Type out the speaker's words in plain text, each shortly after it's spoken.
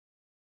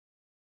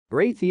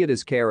Rae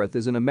Theotis Carruth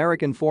is an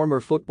American former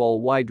football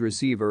wide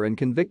receiver and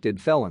convicted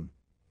felon.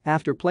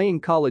 After playing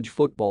college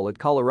football at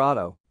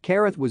Colorado,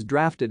 Carruth was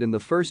drafted in the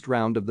first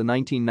round of the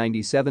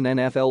 1997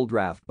 NFL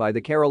Draft by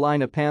the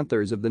Carolina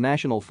Panthers of the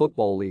National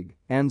Football League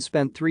and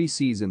spent 3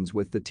 seasons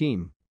with the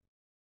team.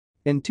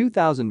 In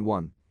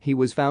 2001, he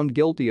was found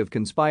guilty of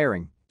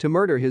conspiring to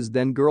murder his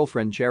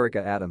then-girlfriend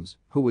Cherika Adams,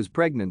 who was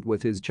pregnant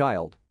with his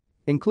child.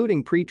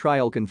 Including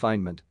pre-trial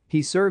confinement,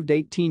 he served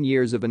 18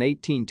 years of an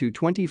 18 to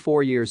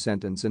 24-year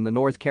sentence in the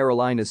North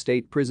Carolina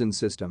state prison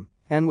system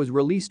and was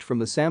released from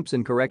the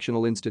Sampson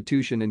Correctional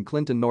Institution in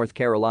Clinton, North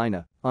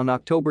Carolina, on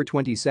October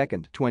 22,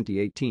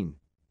 2018.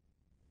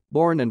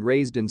 Born and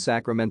raised in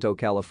Sacramento,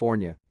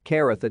 California,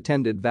 Carruth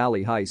attended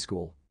Valley High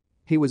School.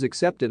 He was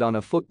accepted on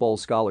a football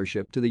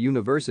scholarship to the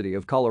University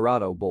of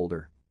Colorado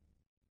Boulder.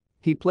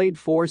 He played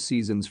 4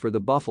 seasons for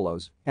the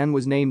Buffaloes and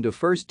was named a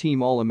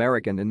first-team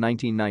All-American in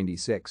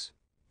 1996.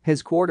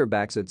 His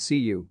quarterbacks at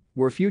CU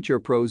were future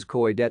pros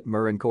Coy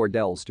Detmer and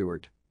Cordell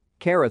Stewart.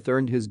 Carruth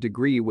earned his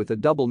degree with a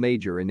double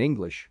major in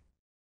English.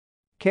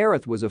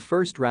 Carruth was a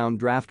first-round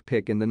draft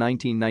pick in the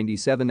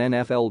 1997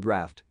 NFL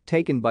Draft,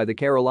 taken by the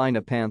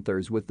Carolina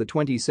Panthers with the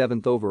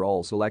 27th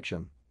overall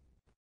selection.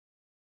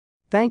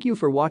 Thank you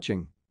for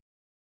watching.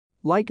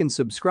 Like and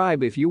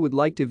subscribe if you would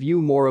like to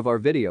view more of our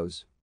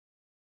videos.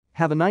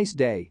 Have a nice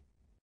day.